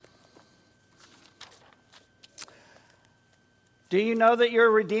Do you know that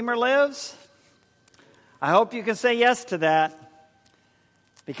your Redeemer lives? I hope you can say yes to that,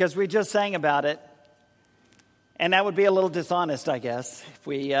 because we just sang about it. And that would be a little dishonest, I guess, if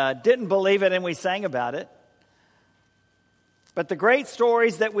we didn't believe it and we sang about it. But the great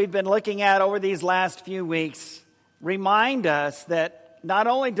stories that we've been looking at over these last few weeks remind us that not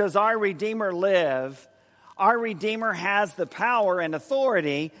only does our Redeemer live, our Redeemer has the power and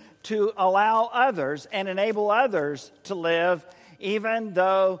authority to allow others and enable others to live even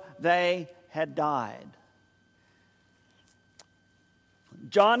though they had died.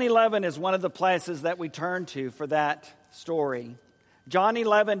 John 11 is one of the places that we turn to for that story. John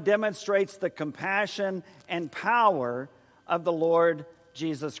 11 demonstrates the compassion and power of the Lord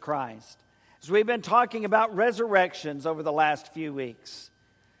Jesus Christ. As we've been talking about resurrections over the last few weeks,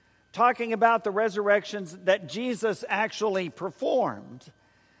 talking about the resurrections that Jesus actually performed,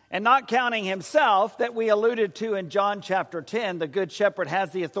 and not counting himself that we alluded to in John chapter 10, the Good Shepherd has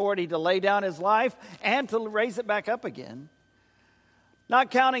the authority to lay down his life and to raise it back up again.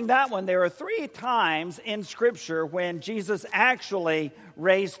 Not counting that one, there are 3 times in Scripture when Jesus actually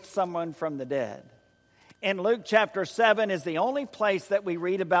raised someone from the dead. In Luke chapter 7 is the only place that we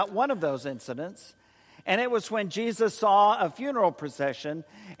read about one of those incidents. And it was when Jesus saw a funeral procession,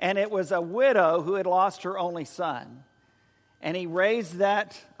 and it was a widow who had lost her only son. And he raised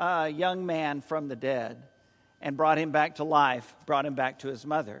that young man from the dead and brought him back to life, brought him back to his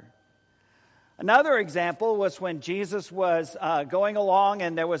mother. Another example was when Jesus was going along,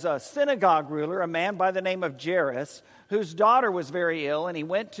 and there was a synagogue ruler, a man by the name of Jairus, whose daughter was very ill. And he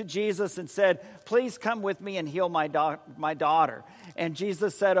went to Jesus and said, "Please come with me and heal my daughter." And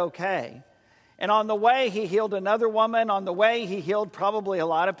Jesus said, "Okay." And on the way, he healed another woman. On the way, he healed probably a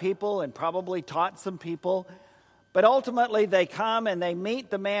lot of people and probably taught some people. But ultimately, they come and they meet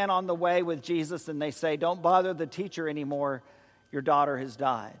the man on the way with Jesus, and they say, "Don't bother the teacher anymore. Your daughter has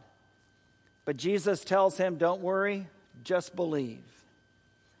died." But Jesus tells him, "Don't worry, just believe."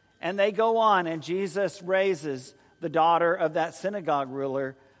 And they go on, and Jesus raises the daughter of that synagogue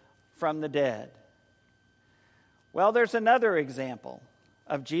ruler from the dead. Well, there's another example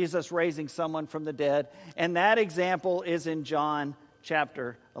of Jesus raising someone from the dead, and that example is in John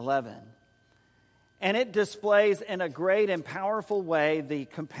chapter 11. And it displays in a great and powerful way the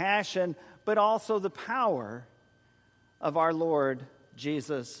compassion, but also the power of our Lord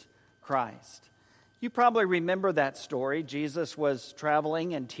Jesus Christ. You probably remember that story. Jesus was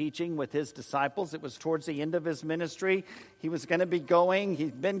traveling and teaching with his disciples. It was towards the end of his ministry. He was going to be going.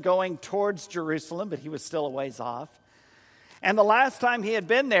 He'd been going towards Jerusalem, but he was still a ways off. And the last time he had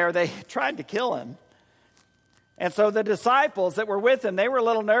been there, they tried to kill him. And so the disciples that were with him, they were a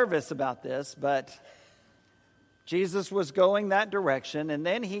little nervous about this, but Jesus was going that direction. And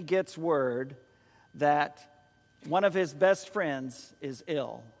then he gets word that one of his best friends is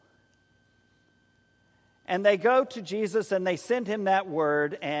ill. And they go to Jesus and they send him that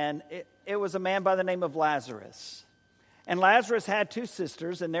word, and it was a man by the name of Lazarus. And Lazarus had 2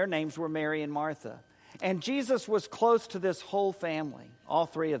 sisters, and their names were Mary and Martha. And Jesus was close to this whole family, all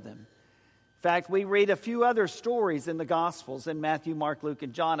 3 of them. In fact, we read a few other stories in the Gospels, in Matthew, Mark, Luke,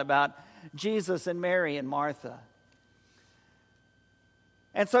 and John, about Jesus and Mary and Martha.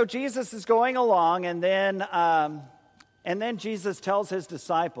 And so Jesus is going along, and then Jesus tells his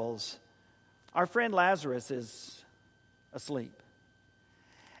disciples, "Our friend Lazarus is asleep."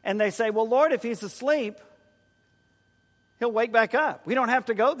 And they say, "Well, Lord, if he's asleep, he'll wake back up. We don't have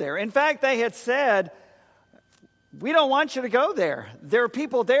to go there." In fact, they had said, "We don't want you to go there. There are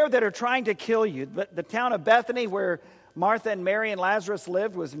people there that are trying to kill you." But the town of Bethany, where Martha and Mary and Lazarus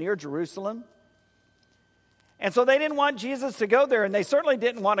lived, was near Jerusalem. And so they didn't want Jesus to go there, and they certainly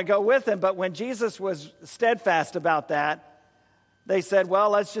didn't want to go with him. But when Jesus was steadfast about that, they said, "Well,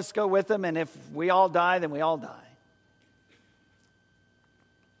 let's just go with him, and if we all die, then we all die."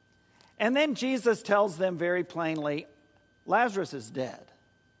 And then Jesus tells them very plainly, Lazarus is dead.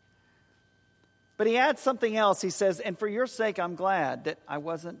 But he adds something else. He says, "And for your sake, I'm glad that I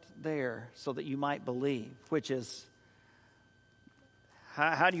wasn't there so that you might believe," which is,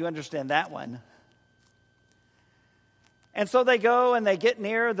 how do you understand that one? And so they go and they get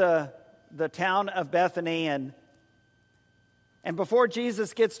near the town of Bethany, and before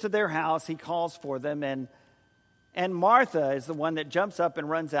Jesus gets to their house, he calls for them, and Martha is the one that jumps up and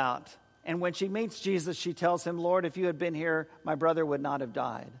runs out. And when she meets Jesus, she tells him, "Lord, if you had been here, my brother would not have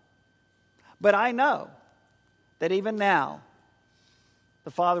died. But I know that even now,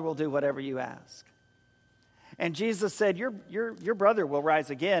 the Father will do whatever you ask." And Jesus said, your brother will rise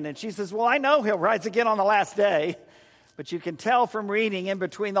again. And she says, "Well, I know he'll rise again on the last day." But you can tell from reading in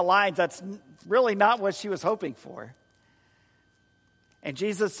between the lines, that's really not what she was hoping for. And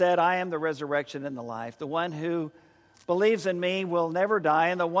Jesus said, I am the resurrection and the life. The one who believes in me will never die,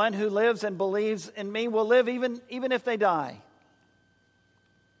 and the one who lives and believes in me will live even if they die.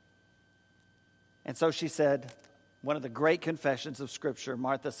 And so she said, one of the great confessions of Scripture,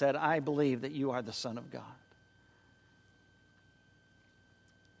 Martha said, I believe that you are the Son of God.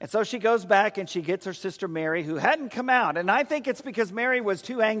 And so she goes back and she gets her sister Mary, who hadn't come out. And I think it's because Mary was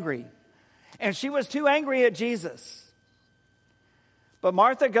too angry. And she was too angry at Jesus. But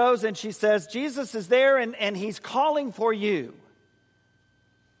Martha goes and she says, Jesus is there and he's calling for you.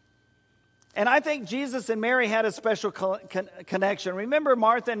 And I think Jesus and Mary had a special connection. Remember,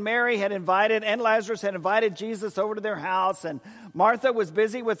 Martha and Mary had invited, and Lazarus had invited Jesus over to their house. And Martha was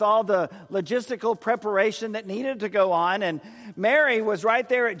busy with all the logistical preparation that needed to go on. And Mary was right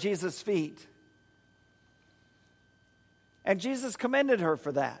there at Jesus' feet. And Jesus commended her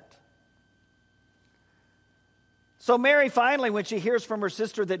for that. So Mary finally, when she hears from her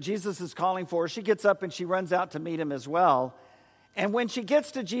sister that Jesus is calling for her, she gets up and she runs out to meet him as well. And when she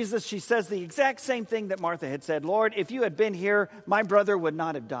gets to Jesus, she says the exact same thing that Martha had said. Lord, if you had been here, my brother would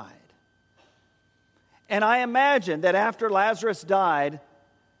not have died. And I imagine that after Lazarus died,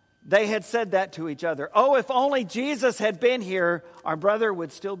 they had said that to each other. Oh, if only Jesus had been here, our brother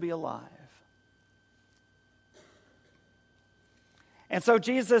would still be alive. And so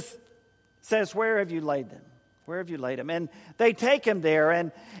Jesus says, where have you laid them? Where have you laid him? And they take him there.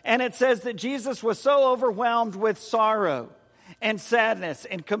 And it says that Jesus was so overwhelmed with sorrow and sadness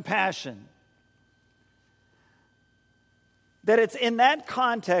and compassion that it's in that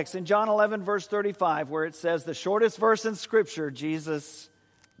context in John 11 verse 35 where it says, the shortest verse in Scripture, Jesus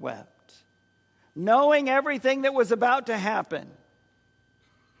wept. Knowing everything that was about to happen,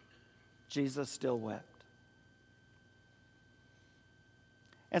 Jesus still wept.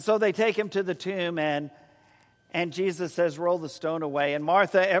 And so they take him to the tomb and Jesus says, roll the stone away. And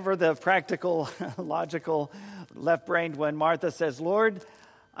Martha, ever the practical, logical, left-brained one, Martha says, Lord,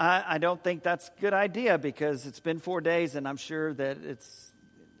 I don't think that's a good idea because it's been 4 days and I'm sure that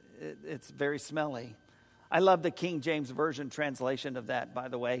it's very smelly. I love the King James Version translation of that, by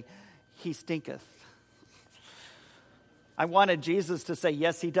the way. He stinketh. I wanted Jesus to say,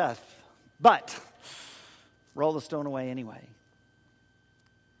 yes, he doth. But roll the stone away anyway.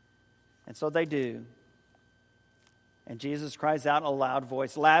 And so they do. And Jesus cries out in a loud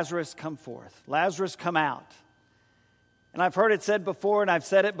voice, Lazarus, come forth. Lazarus, come out. And I've heard it said before, and I've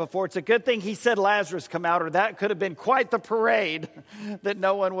said it before, it's a good thing he said Lazarus, come out, or that could have been quite the parade that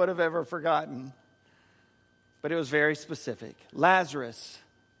no one would have ever forgotten. But it was very specific. Lazarus,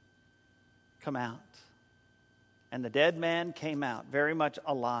 come out. And the dead man came out, very much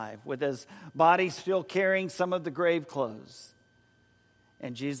alive, with his body still carrying some of the grave clothes.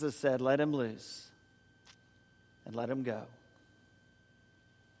 And Jesus said, let him loose. And let him go.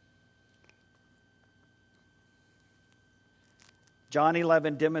 John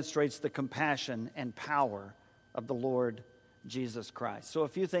 11 demonstrates the compassion and power of the Lord Jesus Christ. So a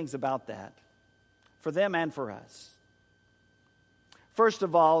few things about that, for them and for us. First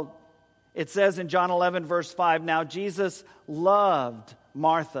of all, it says in John 11 verse 5, now Jesus loved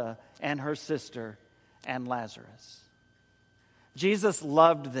Martha and her sister and Lazarus. Jesus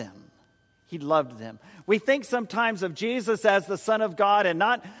loved them. He loved them. We think sometimes of Jesus as the Son of God and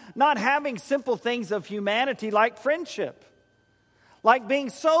not having simple things of humanity like friendship, like being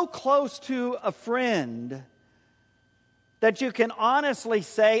so close to a friend that you can honestly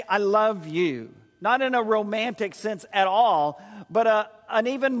say, I love you. Not in a romantic sense at all, but an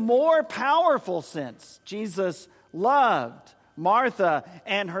even more powerful sense. Jesus loved Martha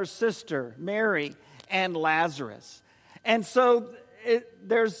and her sister, Mary and Lazarus. And so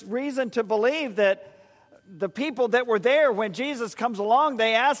there's reason to believe that the people that were there when Jesus comes along,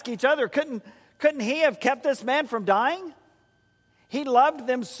 they ask each other, couldn't he have kept this man from dying? He loved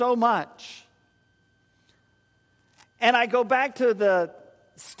them so much. And I go back to the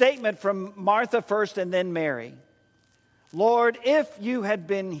statement from Martha first and then Mary. Lord, if you had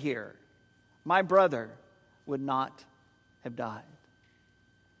been here, my brother would not have died.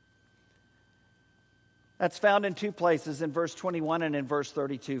 That's found in two places, in verse 21 and in verse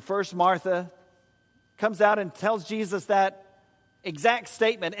 32. First, Martha comes out and tells Jesus that exact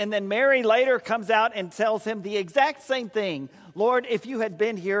statement. And then Mary later comes out and tells him the exact same thing. Lord, if you had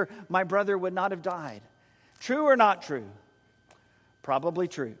been here, my brother would not have died. True or not true? Probably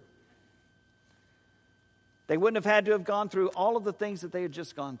true. They wouldn't have had to have gone through all of the things that they had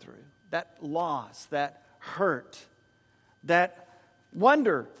just gone through. That loss, that hurt, that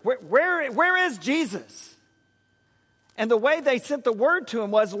wonder, where is Jesus? And the way they sent the word to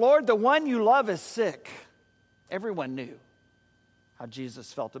him was, Lord, the one you love is sick. Everyone knew how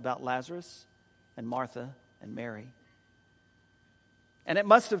Jesus felt about Lazarus and Martha and Mary. And it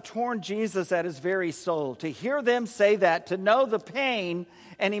must have torn Jesus at his very soul to hear them say that, to know the pain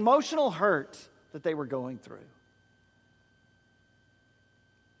and emotional hurt that they were going through.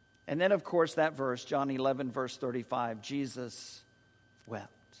 And then, of course, that verse, John 11, verse 35, Jesus wept.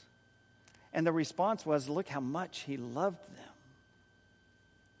 And the response was, look how much he loved them.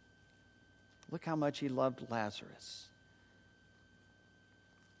 Look how much he loved Lazarus.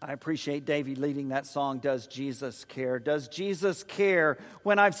 I appreciate Davey leading that song, Does Jesus Care? Does Jesus care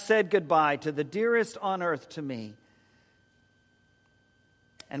when I've said goodbye to the dearest on earth to me?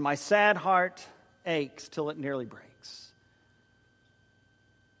 And my sad heart aches till it nearly breaks.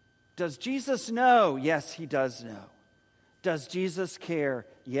 Does Jesus know? Yes, he does know. Does Jesus care?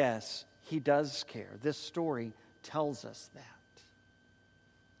 Yes, he does care. This story tells us that.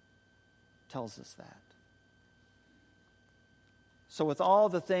 Tells us that. So with all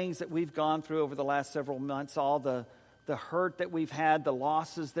the things that we've gone through over the last several months, all the hurt that we've had, the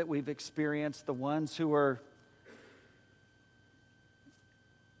losses that we've experienced, the ones who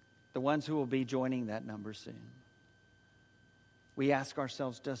will be joining that number soon, we ask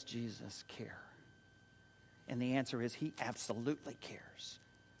ourselves, does Jesus care? And the answer is, he absolutely cares.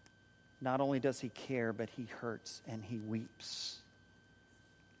 Not only does he care, but he hurts and he weeps.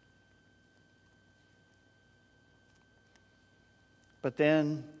 But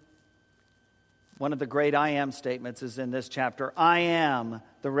then, one of the great I am statements is in this chapter. I am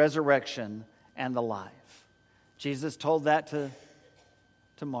the resurrection and the life. Jesus told that to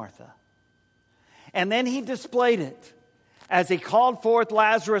Martha. And then he displayed it as he called forth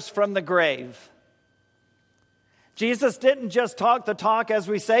Lazarus from the grave. Jesus didn't just talk the talk, as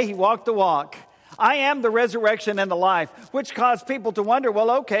we say, he walked the walk. I am the resurrection and the life, which caused people to wonder,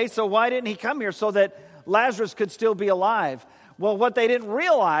 well, okay, so why didn't he come here so that Lazarus could still be alive? Well, what they didn't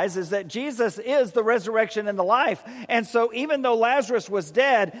realize is that Jesus is the resurrection and the life. And so even though Lazarus was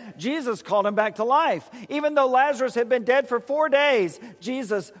dead, Jesus called him back to life. Even though Lazarus had been dead for 4 days,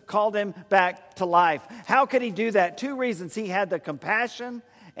 Jesus called him back to life. How could he do that? 2 reasons. He had the compassion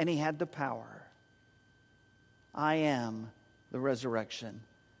and he had the power. I am the resurrection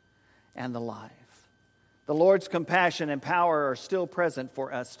and the life. The Lord's compassion and power are still present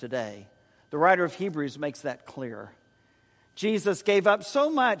for us today. The writer of Hebrews makes that clear. Jesus gave up so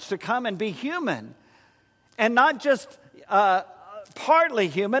much to come and be human. And not just partly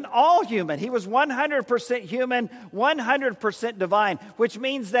human, all human. He was 100% human, 100% divine, which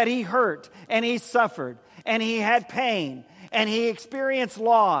means that he hurt and he suffered and he had pain and he experienced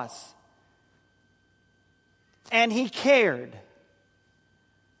loss. And he cared.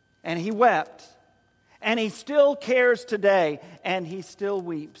 And he wept. And he still cares today. And he still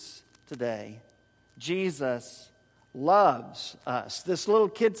weeps today. Jesus loves us. This little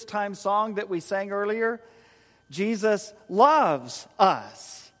kids' time song that we sang earlier, Jesus loves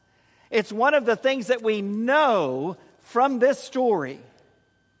us. It's one of the things that we know from this story.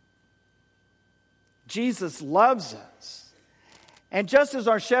 Jesus loves us. And just as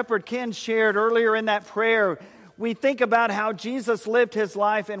our shepherd Ken shared earlier in that prayer, we think about how Jesus lived his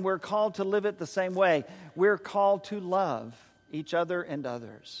life and we're called to live it the same way. We're called to love each other and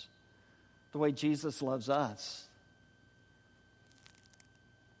others the way Jesus loves us.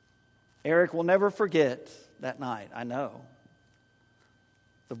 Eric will never forget that night, I know.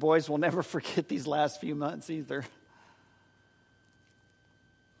 The boys will never forget these last few months either.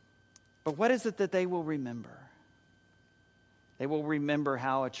 But what is it that they will remember? They will remember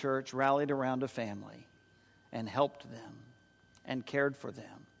how a church rallied around a family and helped them and cared for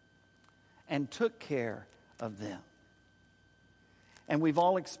them and took care of them. And we've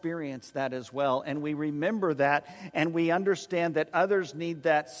all experienced that as well. And we remember that and we understand that others need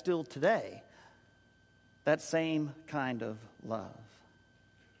that still today. That same kind of love.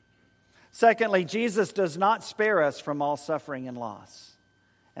 Secondly, Jesus does not spare us from all suffering and loss.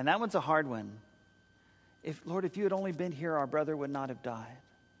 And that one's a hard one. Lord, if you had only been here, our brother would not have died.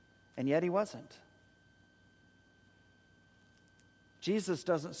 And yet he wasn't. Jesus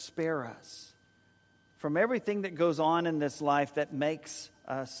doesn't spare us from everything that goes on in this life that makes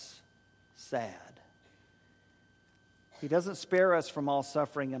us sad. He doesn't spare us from all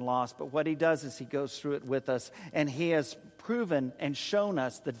suffering and loss, but what he does is he goes through it with us, and he has proven and shown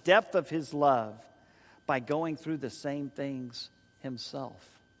us the depth of his love by going through the same things himself.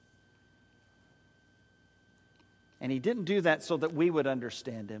 And he didn't do that so that we would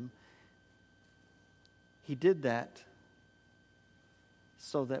understand him. He did that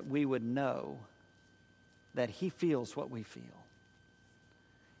so that we would know that he feels what we feel.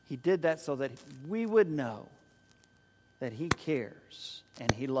 He did that so that we would know that he cares and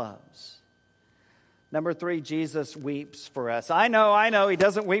he loves. Number 3, Jesus weeps for us. I know, he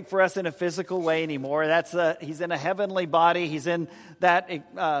doesn't weep for us in a physical way anymore. He's in a heavenly body. He's in that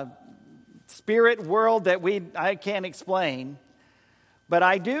spirit world that I can't explain. But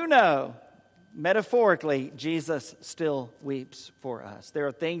I do know, metaphorically, Jesus still weeps for us. There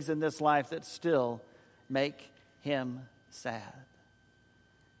are things in this life that still make him sad.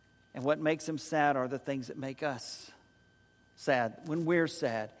 And what makes him sad are the things that make us sad. When we're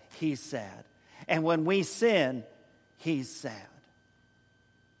sad, he's sad. And when we sin, he's sad.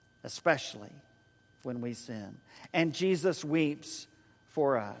 Especially when we sin. And Jesus weeps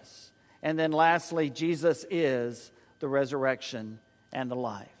for us. And then lastly, Jesus is the resurrection and the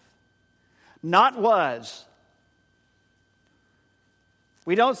life. Not was.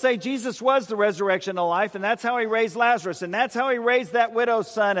 We don't say Jesus was the resurrection and the life, and that's how he raised Lazarus, and that's how he raised that widow's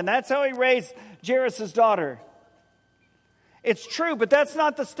son, and that's how he raised Jairus' daughter. It's true, but that's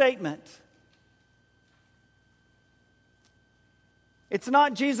not the statement. It's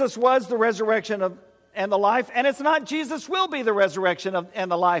not Jesus was the resurrection and the life, and it's not Jesus will be the resurrection and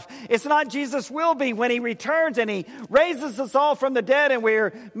the life. It's not Jesus will be when he returns and he raises us all from the dead and we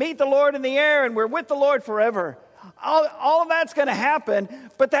meet the Lord in the air and we're with the Lord forever. All of that's going to happen,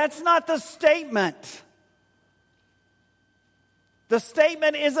 but that's not the statement. The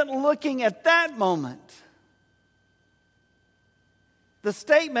statement isn't looking at that moment. The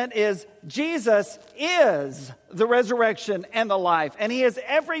statement is Jesus is the resurrection and the life. And he is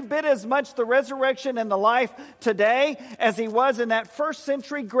every bit as much the resurrection and the life today as he was in that first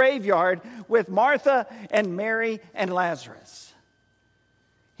century graveyard with Martha and Mary and Lazarus.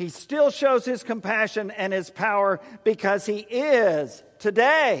 He still shows his compassion and his power because he is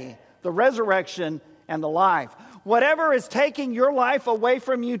today the resurrection and the life. Whatever is taking your life away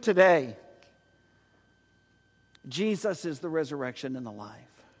from you today, Jesus is the resurrection and the life.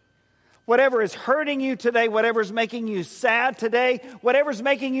 Whatever is hurting you today, whatever's making you sad today, whatever's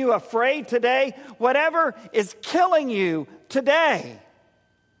making you afraid today, whatever is killing you today,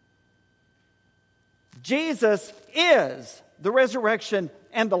 Jesus is the resurrection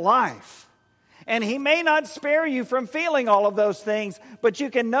and the life. And he may not spare you from feeling all of those things, but you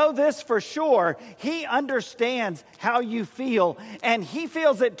can know this for sure. He understands how you feel, and he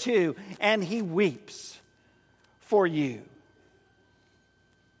feels it too, and he weeps for you.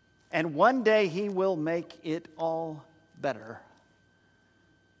 And one day he will make it all better.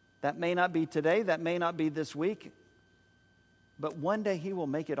 That may not be today, that may not be this week, but one day he will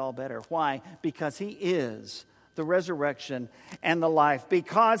make it all better. Why? Because he is the resurrection and the life.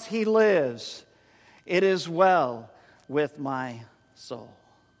 Because he lives, it is well with my soul.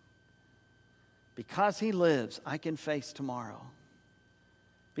 Because he lives, I can face tomorrow.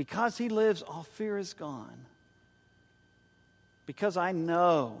 Because he lives, all fear is gone. Because I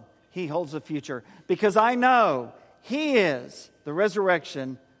know he holds the future. Because I know he is the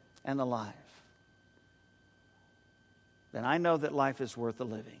resurrection and the life. Then I know that life is worth the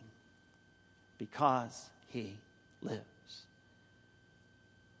living. Because he lives.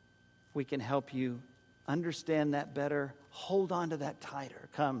 We can help you understand that better. Hold on to that tighter.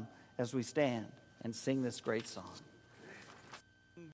 Come as we stand and sing this great song.